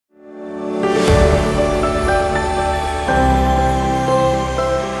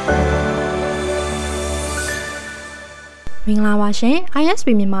မင်္ဂလာပါရှင် ISP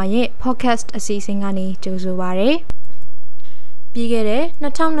မြန်မာရဲ့ podcast အစီအစဉ်ကနေကြိုဆိုပါရစေ။ပြီးခဲ့တဲ့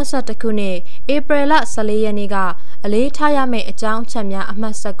2021ခုနှစ်ဧပြီလ14ရက်နေ့ကအလေးထားရမယ့်အကြောင်းအချက်များအမှ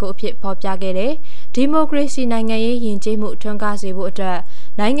တ်19အဖြစ်ဖော်ပြခဲ့တဲ့ဒီမိုကရေစီနိုင်ငံရေးယဉ်ကျေးမှုထွန်းကားစေဖို့အတွက်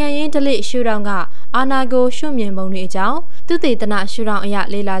နိုင်ငံရေးဓလေ့ရှုထောင့်ကအာဏာကိုရှုမြင်ပုံတွေအကြောင်းသုတေသနရှုထောင့်အရ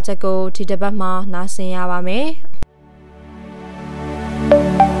လေ့လာချက်ကိုဒီတစ်ပတ်မှာနားဆင်ရပါမယ်။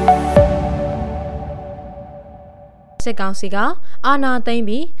စစ်ကောင်စီကအာဏာသိမ်း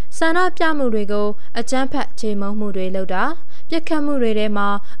ပြီးဆန္ဒပြမှုတွေကိုအကြမ်းဖက်ချိန်မုံမှုတွေလုပ်တာပြစ်ခတ်မှုတွေထဲမှာ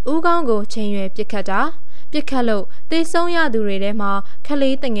ဦးခေါင်းကိုချိန်ရွယ်ပြစ်ခတ်တာပြစ်ခတ်လို့သေဆုံးရသူတွေထဲမှာခ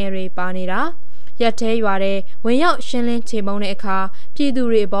လေးတငယ်တွေပါနေတာရက်သေးရွာတဲ့ဝင်ရောက်ရှင်းလင်းချိန်မုံတဲ့အခါပြည်သူ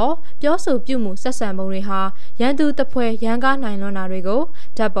တွေအပေါ်ပြောဆိုပြုမှုဆက်ဆံပုံတွေဟာရန်သူတပွဲရန်ကားနိုင်လွန်းတာတွေကို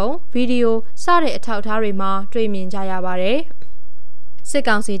ဓာတ်ပုံဗီဒီယိုစတဲ့အထောက်အထားတွေမှာတွေ့မြင်ကြရပါတယ်စစ်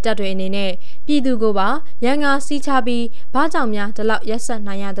ကောင်စီတပ်တွေအနေနဲ့ပြည်သူကိုပါရန်ငါစီးချပြီးဘာကြောင့်များဒီလောက်ရက်ဆက်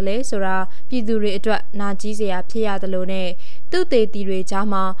နိုင်ရတယ်လဲဆိုတာပြည်သူတွေအတွက်နာကြီးစရာဖြစ်ရတယ်လို့နဲ့သူ့သေးတီတွေကြား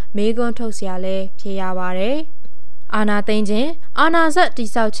မှာမေးခွန်းထုတ်စရာလဲဖြစ်ရပါတယ်။အာဏာသိမ်းခြင်းအာဏာစက်တိ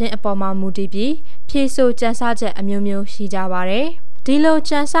ဆောက်ခြင်းအပေါ်မှာမူတည်ပြီးဖြေဆိုကြံစချက်အမျိုးမျိုးရှိကြပါတယ်။ဒီလို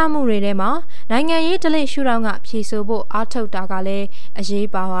ကြံစမှုတွေထဲမှာနိုင်ငံရေးဓလေ့ရှုထောင့်ကဖြေဆိုဖို့အားထုတ်တာကလည်းအရေး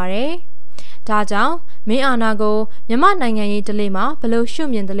ပါပါတယ်။ဒါကြောင့်မင်းအာဏာကိုမြန်မာနိုင်ငံရေးဓလေ့မှာဘယ်လိုရှု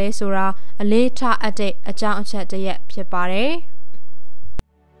မြင်တယ်လဲဆိုတာအလေးထားအပ်တဲ့အကြောင်းအချက်တစ်ရပ်ဖြစ်ပါတယ်။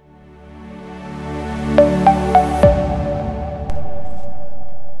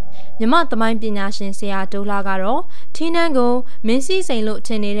မြန်မာသမိုင်းပညာရှင်ဆရာဒိုလာကတော့ထီးနန်းကိုမင်းစည်းစိမ်လို့ထ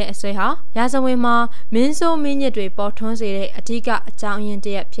င်နေတဲ့အစွဲဟာရာဇဝင်မှာမင်းဆိုးမင်းညစ်တွေပေါ်ထွန်းစေတဲ့အဓိကအကြောင်းအရင်းတ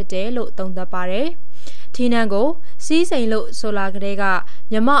စ်ရပ်ဖြစ်တယ်လို့သုံးသပ်ပါတယ်။ထီးနန်းကိုစီးစိမ်လို့ဆိုလာကလေးက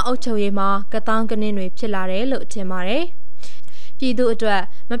မြမအုပ်ချုပ်ရေးမှာကတောင်းကနင်းတွေဖြစ်လာတယ်လို့ထင်ပါတယ်။ပြည်သူအတွက်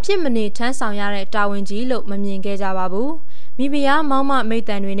မဖြစ်မနေထမ်းဆောင်ရတဲ့တာဝန်ကြီးလို့မမြင်ခဲ့ကြပါဘူး။မိဖုရားမောင်မမိတ်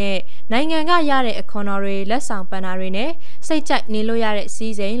တန်တွေနဲ့နိုင်ငံကရတဲ့အခွန်တော်တွေလက်ဆောင်ပန်နာတွေနဲ့စိတ်ကြိုက်နေလို့ရတဲ့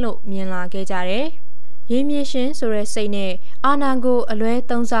စီးစိမ်လို့မြင်လာခဲ့ကြတယ်။ရင်းမြစ်ရှင်ဆိုတဲ့စိတ်နဲ့အာဏာကိုအလွဲ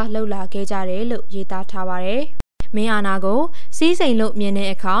သုံးစားလှုပ်လာခဲ့ကြတယ်လို့ရေးသားထားပါတယ်။မင်းအာဏာကိုစီးစိမ်လို့မြင်တဲ့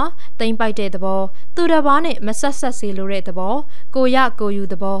အခါတိမ်ပိုက်တဲ့သဘောသူတစ်ပါးနဲ့မဆက်ဆက်စီလိုတဲ့သဘောကိုရကိုယူ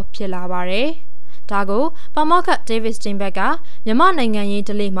သဘောဖြစ်လာပါတယ်။ဒါကိုပမောက္ခဒေးဗစ်စတင်ဘက်ကမြန်မာနိုင်ငံရေး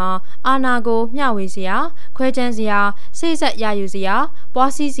ဓလေ့မှာအာဏာကိုမျှဝေစရာခွဲခြမ်းစရာစိတ်ဆက်ရယူစရာ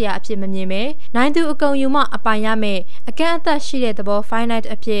ပွားစည်းစရာအဖြစ်မမြင်ပဲနိုင်သူအကုန်ယူမှအပိုင်ရမယ်အကန့်အသတ်ရှိတဲ့သဘော finite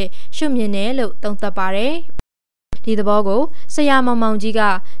အဖြစ်ရှုမြင်တယ်လို့သုံးသပ်ပါတယ်။ဒီသဘောကိုဆရာမောင်မောင်ကြီးက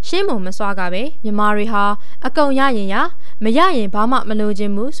ရှင်းမမစွာကပဲမြန်မာတွေဟာအကုန်ရရင်ရမရရင်ဘာမှမလိုချ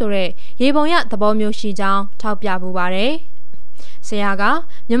င်ဘူးဆိုတဲ့ရေပုံရသဘောမျိုးရှိကြောင်းထောက်ပြပူပါတယ်။ဆရာက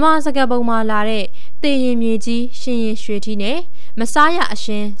မြန်မာစကားပုံမှာလာတဲ့တေရင်မြေကြီးရှင်ရင်ရွှေထီးနဲ့မစားရအ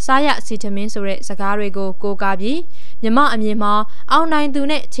ရှင်စားရစီထမင်းဆိုတဲ့စကားတွေကိုကိုးကားပြီးမြမအမြင်မှာအောင်နိုင်သူ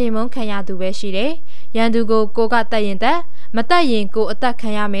နဲ့ချိန်မုံခံရသူပဲရှိတယ်။ရန်သူကိုကိုကတက်ရင်တက်မတက်ရင်ကိုအသက်ခံ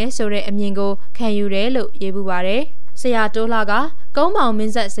ရမယ်ဆိုတဲ့အမြင်ကိုခံယူတယ်လို့ရေးပူပါတယ်။ဆရာတိုးလာကကုန်းပေါင်မ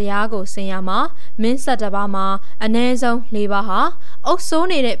င်းဆက်ဇယားကိုဆင်ရမှာမင်းဆက်တစ်ပါးမှာအနည်းဆုံး၄ပါးဟာအုပ်စိုး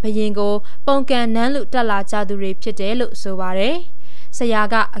နေတဲ့ဘရင်ကိုပုံကန်နန်းလူတက်လာကြသူတွေဖြစ်တယ်လို့ဆိုပါတယ်။ဆရာ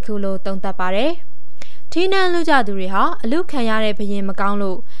ကအခုလိုသုံးသပ်ပါတယ်။ထီးနန်းလူကြသူတွေဟာအလူခံရတဲ့ဘရင်မကောင်း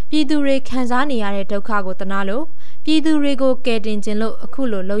လို့ပြည်သူတွေခံစားနေရတဲ့ဒုက္ခကိုတနာလို့ပြည်သူတွေကိုကယ်တင်ခြင်းလို့အခု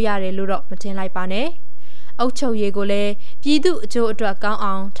လိုလုပ်ရတယ်လို့တော့မထင်လိုက်ပါနဲ့။အုပ်ချုပ်ရေးကိုလည်းပြည်သူအကျိုးအတွက်ကောင်း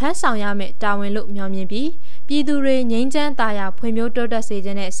အောင်ထမ်းဆောင်ရမယ့်တာဝန်လို့မျှော်မြင်ပြီးပြည်သူတွေငြိမ်းချမ်းသာယာဖွံ့ဖြိုးတိုးတက်စေခြ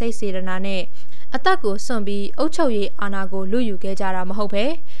င်းနဲ့စိတ်စေတနာနဲ့အသက်ကိုစွန့်ပြီးအုပ်ချုပ်ရေးအာဏာကိုလူယူခဲ့ကြတာမဟုတ်ပဲ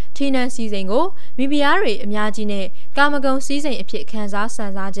ထီးနန်းစည်းစိမ်ကိုမိဖုရားတွေအများကြီးနဲ့ကာမဂုဏ်စည်းစိမ်အဖြစ်ခံစားဆ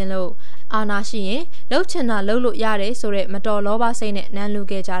န်စားခြင်းလို့အာဏာရှိရင်လှုပ်ချင်တာလှုပ်လို့ရတယ်ဆိုတဲ့မတော်လောဘစိတ်နဲ့နန်းလူ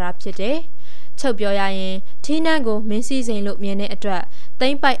ခဲ့ကြတာဖြစ်တယ်။ချုပ်ပြောရရင်ထီးနန်းကိုမင်းစည်းစိမ်လို့မြင်တဲ့အတွက်သိ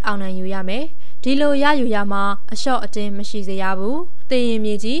မ့်ပိုက်အောင်နိုင်ယူရမယ်။ဒီလိုရယူရမှာအလျှော့အတင်းမရှိစေရဘူး။တေရင်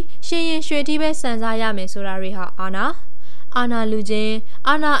မြေကြီးရှင်ရင်ရွှေတီးပဲစံစားရမယ်ဆိုတာတွေဟာအာဏာလူချင်း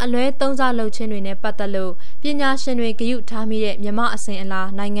အာဏာအလွဲသုံးစားလုပ်ခြင်းတွေနဲ့ပတ်သက်လို့ပညာရှင်တွေဂရုထားမိတဲ့မြမအစဉ်အလာ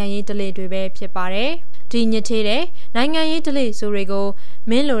နိုင်ငံရေးဓလေ့တွေပဲဖြစ်ပါတယ်။ဒီညစ်သေးတဲ့နိုင်ငံရေးဓလေ့ဆိုတွေကို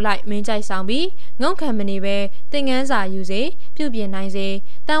မင်းလိုလိုက်မင်းကြိုက်ဆောင်ပြီးငုံခံမနေပဲသင်ခန်းစာယူစေပြုပြင်နိုင်စေ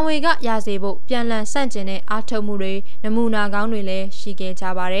တန်ဝေကရစေဖို့ပြန်လည်ဆန့်ကျင်တဲ့အားထုတ်မှုတွေနမူနာကောင်းတွေလည်းရှိခဲ့ကြ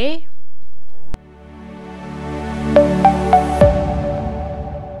ပါတယ်။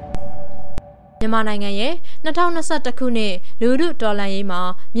မြန်မာနိုင်ငံရဲ့2021ခုနှစ်လူထုတော်လှန်ရေးမှာ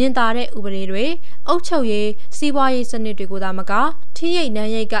မြင်သာတဲ့ဥပဒေတွေအုပ်ချုပ်ရေးစီးပွားရေးစနစ်တွေကိုသာမကထိရိတ်န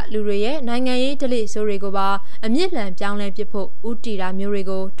န်းရိတ်ကလူတွေရဲ့နိုင်ငံရေးဓလေ့ဆိုးတွေကိုပါအမြင့်လှန်ပြောင်းလဲပစ်ဖို့ဥတီတာမျိုးတွေ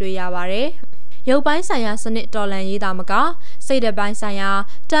ကိုတွေ့ရပါတယ်။ ရုပ်ပိုင်းဆိုင်ရာစနစ်တော်လှန်ရေးတာမကစိတ်ဓာတ်ပိုင်းဆိုင်ရာ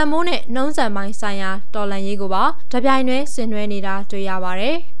တန်မိုးနဲ့နှုံးဆက်ပိုင်းဆိုင်ရာတော်လှန်ရေးကိုပါတပြိုင်တည်းဆင်နွှဲနေတာတွေ့ရပါတ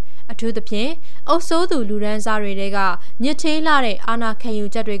ယ်။အထူးသဖြင့်အုပ်စိုးသူလူဒန်းစားတွေကညစ်သေးလာတဲ့အာဏာခံယူ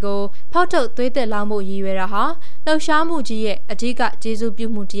ချက်တွေကိုဖောက်ထုတ်သွေးသက်လောင်းမှုရည်ရွယ်တာဟာလှုပ်ရှားမှုကြီးရဲ့အဓိကကျေးဇူးပြု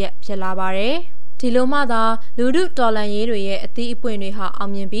မှုတစ်ရပ်ဖြစ်လာပါတယ်။ဒီလိုမှသာလူထုတော်လှန်ရေးတွေရဲ့အသီးအပွင့်တွေဟာအော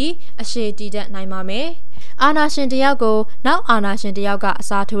င်မြင်ပြီးအရှိတည်တတ်နိုင်ပါမယ်။အာဏာရှင်တယောက်ကိုနောက်အာဏာရှင်တယောက်ကအ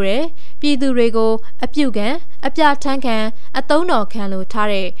စားထိုးတယ်။ပြည်သူတွေကိုအပြုတ်ခံအပြထန်းခံအသုံးတော်ခံလို့ထား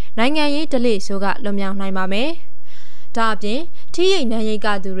တဲ့နိုင်ငံရေးဓလေ့ဆိုးကလွန်မြောက်နိုင်ပါမယ်။ဒါအပြင်ထိရိတ်နှံရိတ်က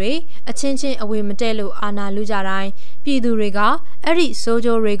သူတွေအချင်းချင်းအဝေမတည့်လို့အာဏာလူကြတိုင်းပြည်သူတွေကအဲ့ဒီစိုး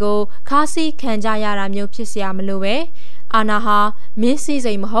ကြိုးတွေကိုခါးစီးခံကြရတာမျိုးဖြစ်เสียမလို့ပဲအာဏာဟာမင်းစည်း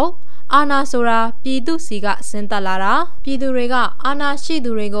စိမ်မဟုတ်အာဏာဆိုတာပြည်သူစီကဆင်းသက်လာတာပြည်သူတွေကအာဏာရှိ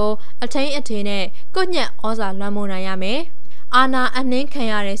သူတွေကိုအထိန်အထင်နဲ့ကွညက်ဩဇာလွှမ်းမိုးနိုင်ရမယ်အာဏာအနှင်းခံ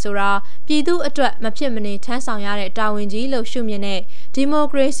ရတယ်ဆိုတာပြည်သူအတွက်မဖြစ်မနေထမ်းဆောင်ရတဲ့တာဝန်ကြီးလို့ရှုမြင်တဲ့ဒီမို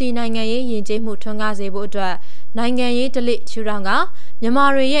ကရေစီနိုင်ငံရေးယဉ်ကျေးမှုထွန်းကားစေဖို့အတွက်နိုင်ငံရေးဓလေ့ထူထောင်ကမြန်မာ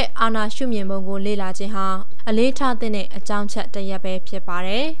တွေရဲ့အာဏာရှုမြင်ပုံကိုလေ့လာခြင်းဟာအလေးထားတဲ့အကြောင်းချက်တစ်ရပ်ပဲဖြစ်ပါတ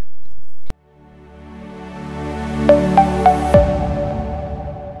ယ်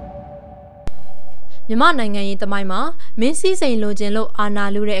မြန်မာနိုင်ငံရေးသမိုင်းမှာမင်းစည်းစိမ်လိုချင်လို့အာဏာ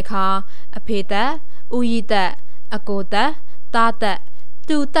လူတဲ့အခါအဖေသက်၊ဦးရီသက်၊အကိုသက်၊သားသက်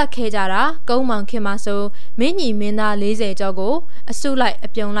တူတက်ခဲ့ကြတာကုန်းမောင်ခင်မဆိုမင်းညီမင်းသား40ကျော်ကိုအစုလိုက်အ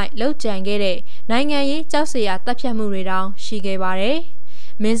ပြုံလိုက်လှုပ်ကြံခဲ့တဲ့နိုင်ငံရေးကြောက်စရာတပ်ဖြတ်မှုတွေတောင်ရှိခဲ့ပါတယ်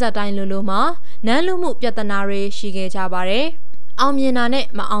။မင်းဆက်တိုင်းလိုမှာနန်းလူမှုပြဿနာတွေရှိခဲ့ကြပါတယ်။အောင်မြင်တာနဲ့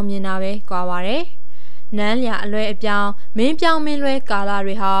မအောင်မြင်တာပဲကွာပါတယ်။နန်းလျာအလွဲအပြောင်းမင်းပြောင်းမင်းလွဲကာလ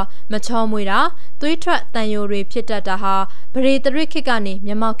တွေဟာမချောမွေတာသွေးထွက်တန်ယိုတွေဖြစ်တတ်တာဟာဗရေတရစ်ခေတ်ကနေ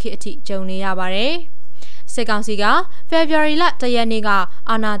မျက်မှောက်ခေတ်အထိကြုံနေရပါတယ်။စစ်ကောင်စီကဖေဖော်ဝါရီလ1ရက်နေ့က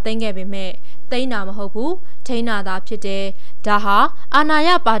အာဏာသိမ်းခဲ့ပေမဲ့သိမ်းတာမဟုတ်ဘူးထိန်းတာသာဖြစ်တယ်။ဒါဟာအာဏာရ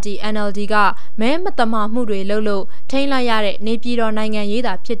ပါတီ NLD ကမဲမတမာမှုတွေလုပ်လို့ထိန်းလိုက်ရတဲ့နေပြည်တော်နိုင်ငံရေး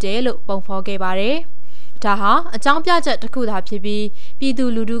သာဖြစ်တယ်လို့ပုံဖော်ခဲ့ပါတယ်။ဒါဟာအကြောင်းပြချက်တစ်ခုသာဖြစ်ပြီးပြည်သူ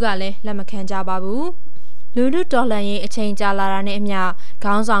လူထုကလည်းလက်မခံကြပါဘူး။လူထုတော်လှန်ရေးအချိန်ကြာလာတာနဲ့အမျှ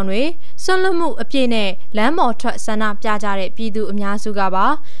ခေါင်းဆောင်တွေဆွလွတ်မှုအပြည့်နဲ့လမ်းပေါ်ထွက်ဆန္ဒပြကြတဲ့ပြည်သူအများစုကပါ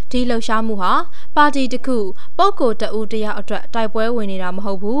ဒီလှုပ်ရှားမှုဟာပါတီတစ်ခုပုဂ္ဂိုလ်တဦးတယောက်အတွက်တိုက်ပွဲဝင်နေတာမ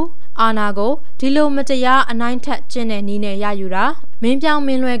ဟုတ်ဘူးအာဏာကိုဒီလိုမတရားအနိုင်ထက်ကျင့်တဲ့နည်းနဲ့ရယူတာမင်းပြောင်းမ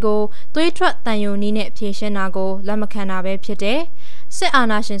င်းလွဲကိုသွေးထွက်တန်ယုံနည်းနဲ့ဖြေရှင်းတာကိုလက်မခံတာပဲဖြစ်တယ်စစ်အာ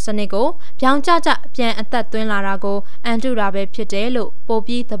ဏာရှင်စနစ်ကိုပြောင်းကျကျပြန်အသက်သွင်းလာတာကိုအန်တုတာပဲဖြစ်တယ်လို့ပို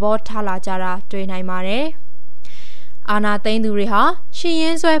ပြီးသဘောထားလာကြတာတွေ့နိုင်ပါတယ်အာဏာသိမ်းသူတွေဟာရှင်ရ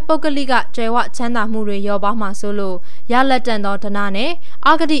င်းဆွဲပုဂ္ဂလိကကျွဲဝချမ်းသာမှုတွေရောပါမှဆိုလို့ရလက်တန်သောဒနာနဲ့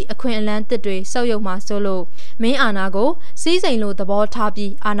အာဂတိအခွင့်အလမ်းတစ်တွေဆုပ်ယုပ်မှဆိုလို့မင်းအာဏာကိုစီးစိမ်လို့သဘောထား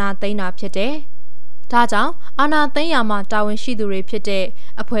ပြီးအာဏာသိမ်းတာဖြစ်တယ်။ဒါကြောင့်အာဏာသိမ်းရမှာတာဝန်ရှိသူတွေဖြစ်တဲ့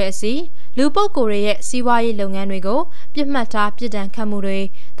အဖွဲ့အစည်းလူပုဂ္ဂိုလ်တွေရဲ့စီးပွားရေးလုပ်ငန်းတွေကိုပြစ်မှတ်ထားပြစ်ဒဏ်ခတ်မှုတွေ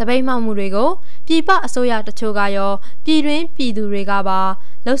တပိတ်မှောက်မှုတွေကိုပြည်ပအစိုးရတချို့ကရောပြည်တွင်းပြည်သူတွေကပါ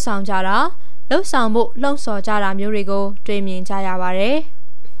လှုပ်ဆောင်ကြတာလှုပ်ဆောင်ဖို့လှုံ့ဆော်ကြတာမျိုးတွေကိုတွေ့မြင်ကြရပါတယ်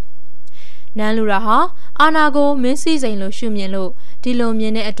။နန်းလူရာဟာအာဏာကိုမင်းစည်းစိမ်လို့ရှုမြင်လို့ဒီလိုမြ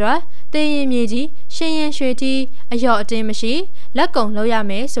င်တဲ့အတွက်တေးရင်မြေကြီးရှင်ရင်ရွှေတီအယော့အတင်းမရှိလက်ကုံလောက်ရ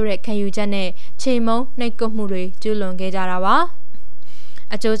မယ်ဆိုတဲ့ခံယူချက်နဲ့ချိန်မုံနှိပ်ကွပ်မှုတွေကျူးလွန်ခဲ့ကြတာပါ။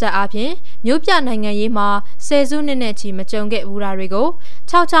အကျိုးဆက်အပြင်မြို့ပြနိုင်ငံရေးမှာဆယ်စုနှစ်နဲ့ချီမကြုံခဲ့ဘူးတာတွေကို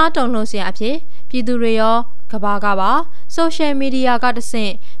ခြောက်ခြားတုံလုံးစရာအဖြစ်ပြည်သူတွေရောကဘာကပါဆိုရှယ်မီဒီယာကတဆ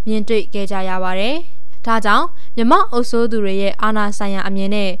င့်မြင်တွေ့ခဲ့ကြရပါတယ်။ဒါကြောင့်မြမအုပ်စိုးသူတွေရဲ့အာဏာဆိုင်ရာအမြ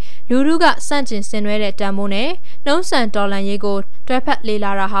င်နဲ့လူထုကစန့်ကျင်ဆင်နွှဲတဲ့တန်ဖိုးနဲ့နှုံးဆန်တော်လှန်ရေးကိုတွဲဖက်လေ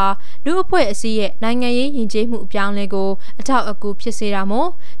လာတာဟာလူအဖွဲ့အစည်းရဲ့နိုင်ငံရေးယဉ်ကျေးမှုအပြောင်းအလဲကိုအထောက်အကူဖြစ်စေတာမို့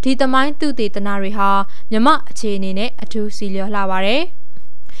ဒီသမိုင်းသူတေသနာတွေဟာမြမအခြေအနေနဲ့အထူးစီလျော်လှပါတယ်။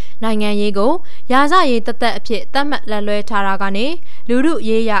နိုင်ငံရေးကိုရာဇရေးတသက်အဖြစ်သတ်မှတ်လက်လွဲထားတာကနေလူထု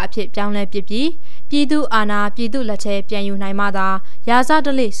ရေးရာအဖြစ်ပြောင်းလဲပစ်ပြီးပြည်သူအာဏာပြည်သူလက်ထဲပြန်ယူနိုင်မှသာရာဇဓ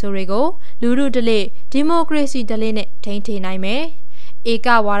လေ့ဆိုတွေကိုလူထုဓလေ့ဒီမိုကရေစီဓလေ့နဲ့ထိန်းထိန်နိုင်မယ်။ဧက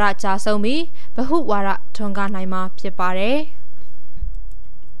ဝါဒကြာဆုံးပြီးဗဟုဝါဒထွန်းကားနိုင်မှာဖြစ်ပါတယ်။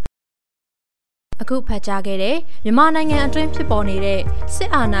အခုဖတ်ကြားခဲ့တဲ့မြန်မာနိုင်ငံအတွင်းဖြစ်ပေါ်နေတဲ့စ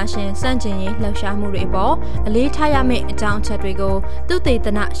စ်အာဏာရှင်စန့်ကျင်ရေးလှုပ်ရှားမှုတွေအပေါ်အလေးထားရမယ့်အကြောင်းအချက်တွေကိုသုတေသ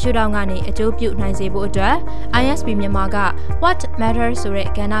နရှုထောင့်ကနေအကျိုးပြုနိုင်စေဖို့အတွက် ISB မြန်မာက What Matters ဆိုတဲ့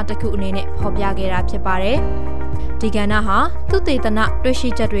ကဏ္ဍတစ်ခုအနေနဲ့ဖော်ပြခဲ့တာဖြစ်ပါတယ်။ ဒီကဏ္ဍဟာသုတေသနတွေ့ရှိ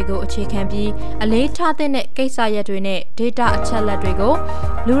ချက်တွေကိုအခြေခံပြီးအလေးထားတဲ့ကိစ္စရပ်တွေနဲ့ data အချက်အလက်တွေကို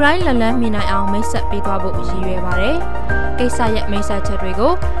လူတိုင်းလက်လန်းမိနိုင်အောင်မိတ်ဆက်ပေးသွားဖို့ရည်ရွယ်ပါတယ်။ကိစ္စရပ်မိတ်ဆက်ချက်တွေ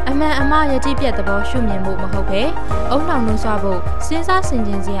ကိုအမှန်အမှားရည်ကြည်ပြတ်သဘောရှုမြင်ဖို့မဟုတ်ဘဲအုံနောက်နှိုးဆွဖို့စဉ်းစားဆင်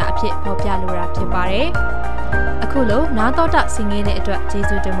ခြင်စရာအဖြစ်ဖော်ပြလိုတာဖြစ်ပါတယ်။အခုလိုနားတော်တာဆင်ငင်းတဲ့အတွက်ကျေး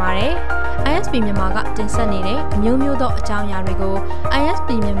ဇူးတင်ပါတယ်။ ISP မြန်မာကတင်ဆက်နေတဲ့အမျိုးမျိုးသောအကြောင်းအရာတွေကို ISP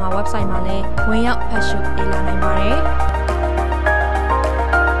မြန်မာ website မှာလည်းဝင်ရောက်ဖတ်ရှုလေ့လာနိုင်ပါတယ်။